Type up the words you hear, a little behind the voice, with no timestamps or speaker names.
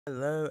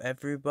Hello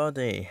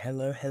everybody,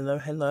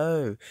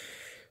 hello.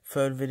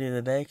 Third video of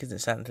the day, because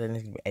it's Saturday,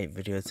 there's going to be 8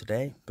 videos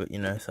today, but you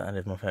know,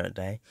 Saturday's my favourite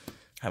day. I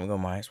haven't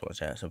got my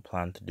Xbox yet, so I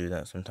plan to do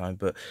that sometime,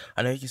 but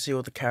I know you can see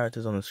all the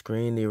characters on the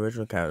screen, the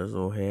original characters are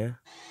all here.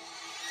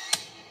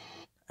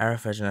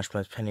 FRASER NASH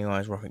plays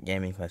Pennywise, Rocket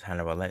Gaming plays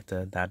Hannibal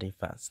Lecter, Daddy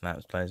Fat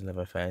Snaps plays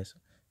Leatherface,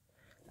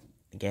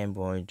 Game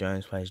Boy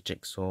Jones plays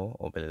Jigsaw,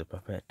 or Billy the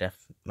Puppet,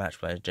 Deathmatch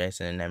plays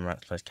Jason, and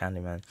Nemrats plays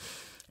Candyman,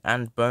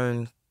 and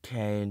Bone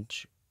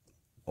Cage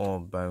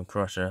or Bone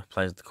Crusher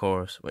plays the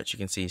chorus, which you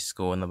can see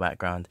score in the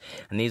background.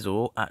 And these are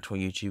all actual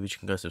YouTubers. You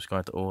can go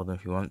subscribe to all of them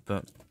if you want.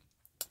 But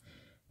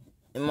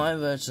in my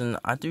version,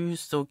 I do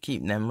still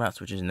keep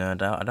Nemrats, which is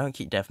Nerd Out. I don't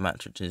keep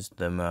Deathmatch, which is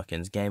the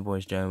Merkins. Game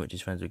Boys Jones, which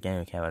is friends with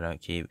Game Care, I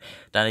don't keep.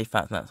 Daddy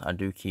Fat Snaps, I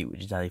do keep, which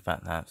is Daddy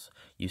Fat Snaps.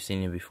 You've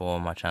seen him before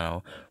on my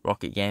channel.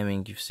 Rocket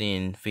Gaming, you've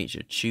seen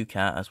featured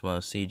Chewcat, as well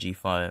as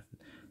CG5,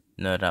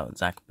 Nerd Out,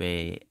 Zach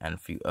B, and a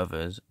few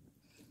others.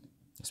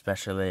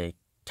 Especially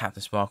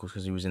Captain Sparkles,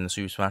 because he was in the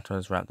Super Smash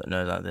Bros. Rap that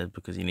Nerd Out did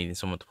because he needed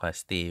someone to play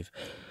Steve.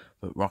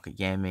 But Rocket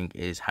Gaming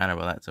is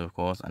Hannibal Lecter, of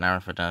course, and Aaron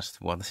Fadast,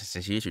 well, this is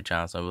his YouTube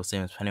channel, so we'll see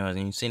him as Pennywise,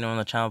 and you've seen him on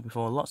the channel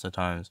before lots of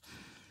times.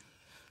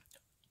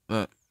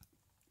 But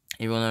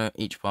if you want to know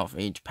each part for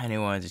each,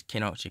 Pennywise is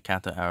Kinox,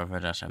 Chikato, Aaron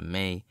Fadast, and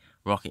me.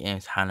 Rocket Gaming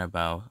is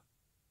Hannibal.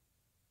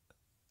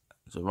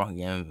 So Rocket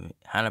Gaming,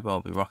 Hannibal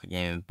will be Rocket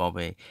Gaming,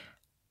 Bobby,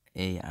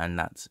 and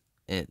that's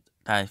it.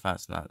 Daddy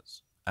Fat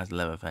Snaps as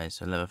Leatherface,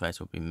 so Leatherface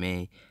will be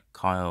me,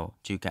 Kyle,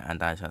 Chewcat, and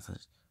Daddy Fat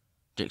Snaps.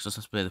 Jigsaw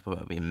Split the Puppet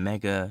will be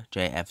Mega,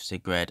 JF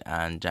Sigrid,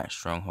 and Jack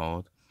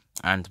Stronghold,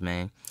 and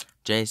me.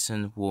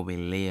 Jason will be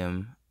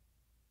Leaum,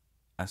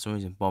 and for some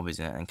reason Bobby's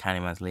in it, and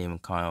Candyman's Leaum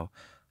and Kyle,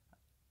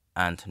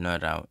 and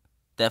Nerd Out.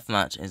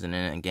 Deathmatch isn't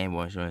in it, and Game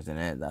Boy Show isn't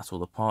in it. That's all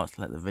the parts.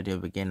 Let the video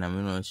begin. I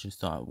mean, we should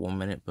start at 1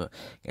 minute, but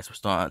I guess we'll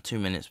start at 2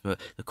 minutes. But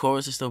the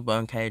chorus is still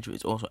Bone Cage, but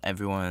it's also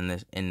everyone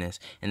in this.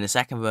 In the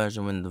second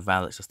version, when the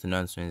Valix has to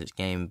know something, it's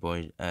Game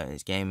Boy.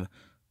 It's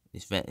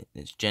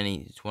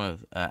Jenny. It's one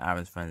of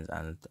Aaron's friends,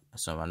 and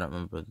some I don't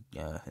remember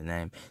her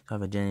name. It's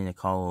either Jenny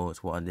Nicole, or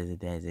it's What a Dizzy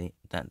Daisy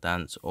that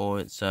dance, or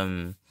it's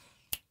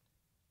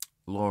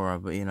Laura.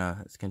 But you know,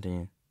 let's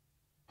continue.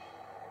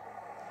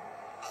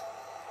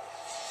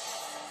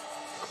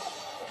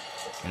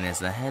 And there's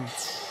the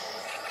heads.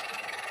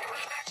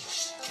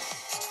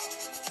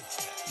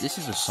 This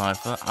is a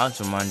cipher. I'll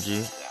just remind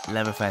you,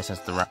 Leatherface has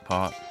the rap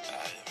part.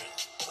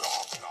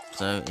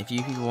 So if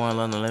you people want to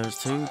learn the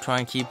lyrics too, try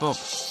and keep up.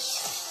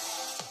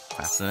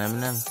 Faster than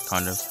Eminem,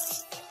 kind of.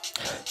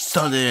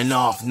 Started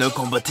enough, no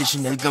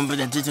competition, no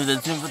competition, the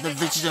team for the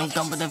bitches, I'm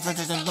competent,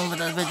 I'm over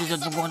the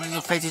bitches, I'm one of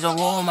the faces of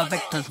all my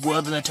victims,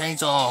 word with a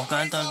chainsaw,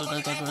 can't turn to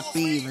the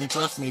speed, and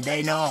trust me,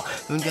 they know,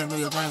 you can get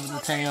me a time for the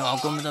tail, I'll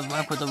come with the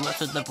rank with the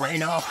rest of the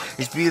brain off,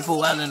 it's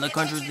beautiful out in the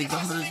country, they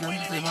come for the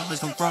they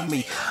come from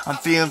me, I'm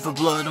feeling for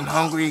blood, I'm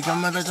hungry,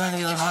 come at the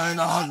time, they're hard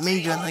to hunt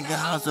me, just like a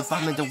house, if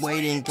I'm into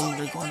waiting, come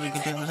to the corner,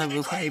 continue to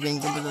have craving,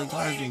 come to the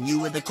cars, and you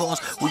with the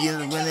cause, we in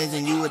the winners,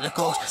 and you with the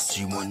cause,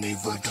 see one day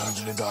for turn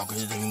to the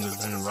darkest thing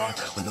is in the rock.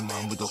 With the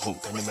man with the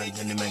hook,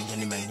 Candyman,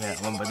 yeah,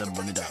 I'm by the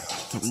bunny down.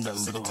 Down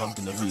with the hunk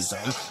in the freeze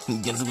time.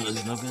 Get to the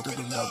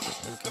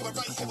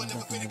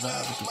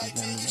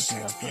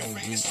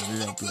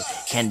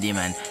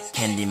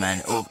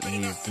Candyman, open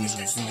here, finish,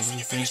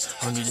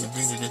 100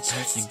 the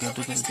test, and go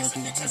to the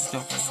test, go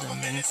for the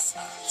minutes.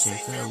 Say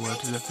farewell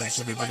to the flash,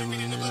 everybody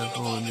within the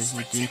hole, this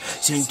routine.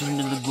 Sing to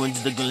the going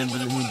to the glen, but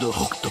the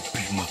hook to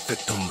be my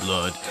victim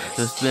blood.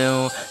 The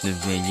spell, the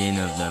vision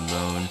of the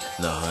bone,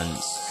 the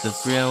hunt. The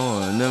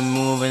thrill, the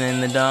moving in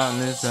the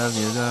darkness of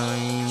your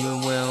going, you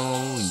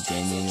will,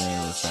 changing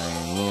the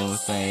sign will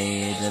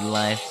fade, the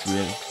life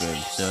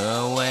drips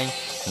away,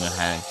 the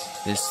hack,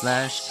 the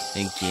slash,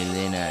 the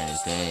killing I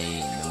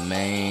say, the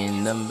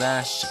main, the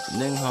bash,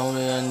 the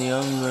holding on the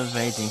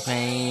unrelenting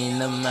pain,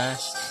 the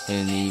mash,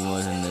 the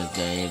evils in the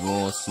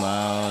table,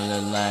 smile,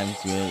 the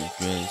life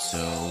drips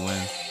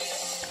away.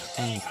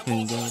 Hey,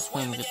 go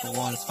swim, get the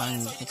water,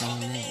 find me, get on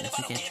it. If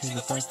you get to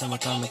the first time I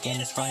come again,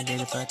 it's Friday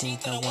the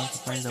 13th, I want the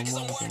friends I'm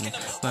walking,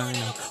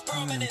 burning,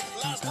 permanent,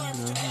 it's time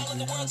to have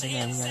the house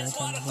again,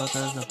 gotta come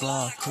to the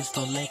block,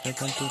 crystal lake, I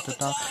come to the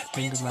top,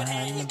 bring to my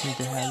hand, and bring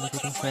the head, look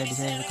at the Freddy's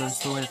head, look at the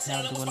story, it's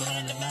how to go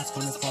down the mask,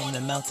 when it's falling,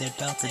 and melted,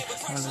 belted,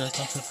 how the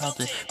stuff is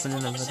melted, but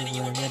then I'm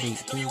ready,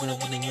 we're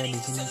everything ready,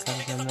 so next time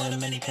I come in,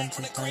 many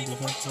countries, find the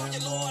work, so I'm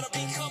more,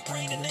 things I'm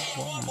trying to get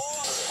warm,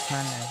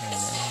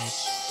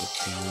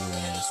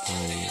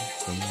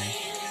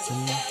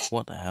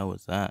 what the hell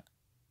was that?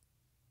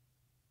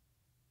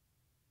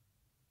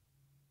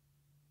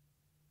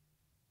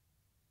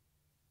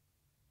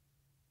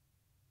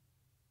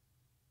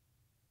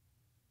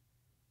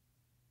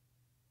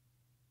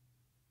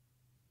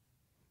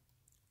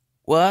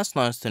 Well, that's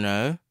nice to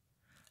know.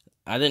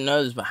 I didn't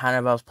know this, but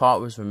Hannibal's part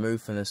was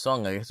removed from the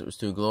song. I guess it was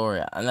too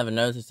glory. I never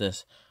noticed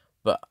this.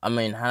 But, I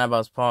mean,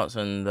 Hannibal's part's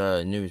in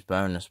the news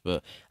bonus,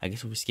 but I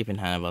guess we'll be skipping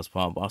Hannibal's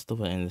part, but I'll still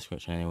put it in the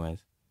description anyways.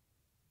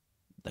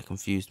 That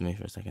confused me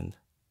for a second.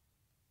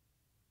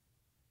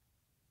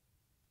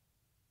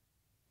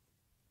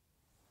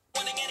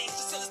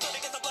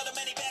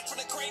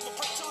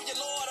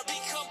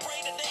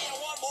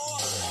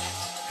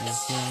 the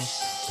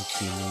flesh, the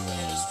killer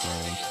and the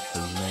bone,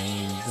 the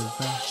lame, the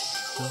bash,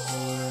 the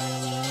horror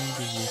and the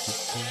angels with the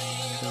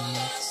pain, the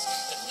nuts,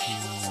 the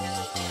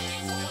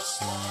will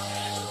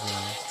smile,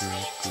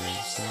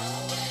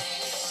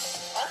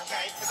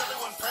 Okay, is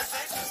everyone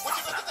present? Would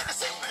you like to take a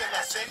sip for your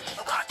lesson?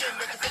 A rockin'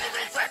 with the figure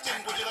eight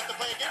fretting. Would you like to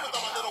play a game with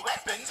all my little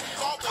weapons?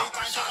 Always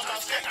mind talking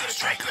about straight to the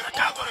straight to the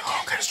top, gonna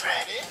get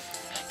shredded.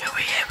 you'll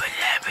be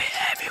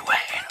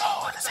everywhere in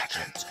all the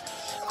sections.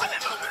 With a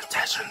little bit of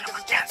tension,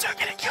 with cancer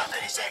getting killed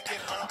any second.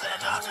 I'm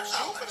gonna knock the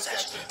shoe for the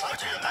session.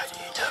 But you like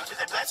you turn to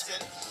the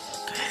blessing.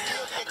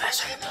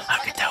 I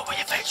can tell when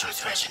your facial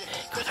expression.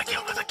 With the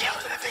kill, with the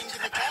things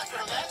in the past.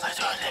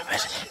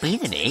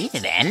 Breathe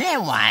it, and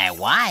then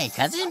why?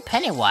 Cousin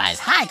Pennywise,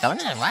 hi, going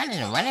and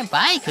running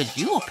by, cause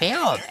you appear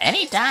of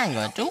any time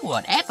or do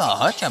whatever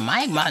hurt your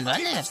mind, man,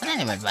 running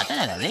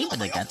the leap of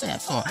the guts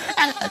and so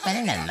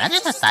another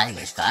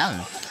society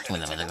style.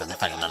 With the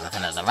fucking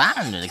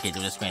around, the kid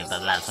will scream the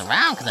last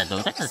around, cause I do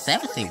it the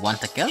 70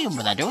 want to kill you,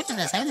 but I do it to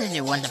the 70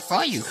 want to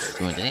throw you.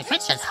 Doing the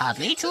pitch that's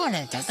hardly true, and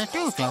it's just the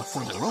truth, so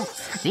through the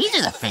roof. These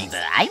are the things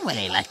that I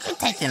really like to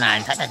take the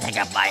nine, to take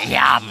a bite,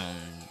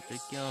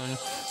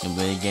 The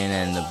bacon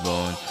and the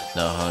bone,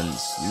 the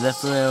hunts, the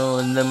thrill,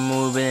 and the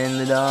moving,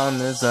 the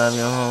darkness of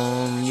your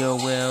home. Your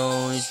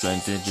will is trying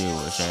to do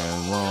a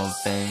shameful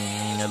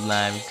thing. Of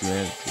life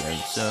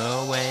drifts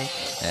away.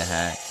 The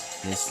hack,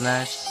 the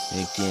slash,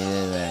 the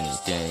killer and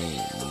the day,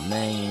 the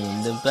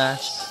maim, the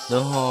bash,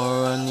 the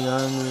horror and the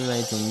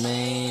unrelated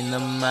main, the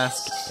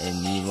mask,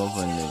 and evil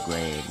from the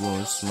grave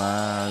will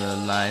smile.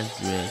 The life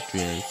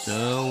drifts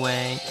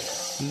away.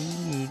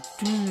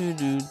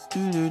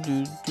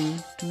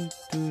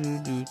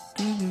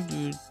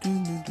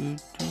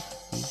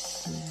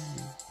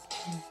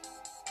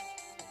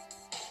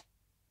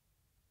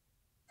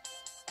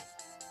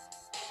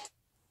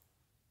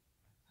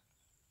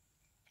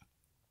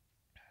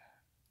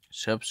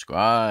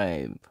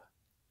 Subscribe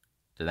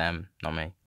to them, not me.